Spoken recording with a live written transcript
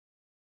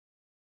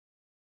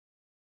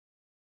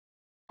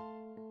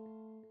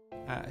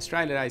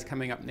Australia Day is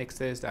coming up next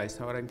Thursday,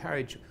 so I'd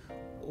encourage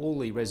all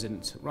the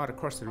residents right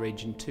across the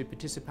region to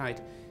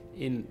participate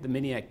in the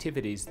many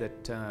activities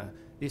that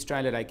the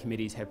Australia Day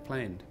committees have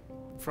planned.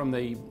 From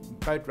the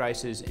boat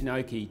races in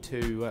Oakey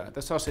to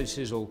the sausage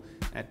sizzle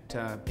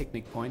at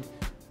Picnic Point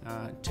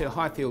to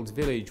Highfields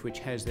Village, which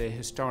has their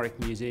historic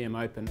museum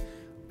open.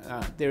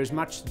 There is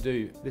much to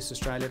do this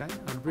Australia Day.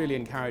 I'd really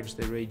encourage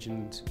the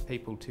region's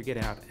people to get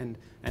out and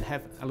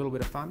have a little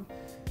bit of fun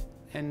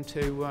and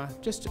to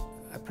just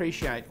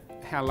appreciate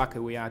how lucky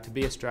we are to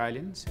be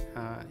Australians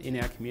in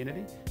our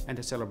community and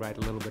to celebrate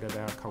a little bit of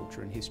our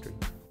culture and history.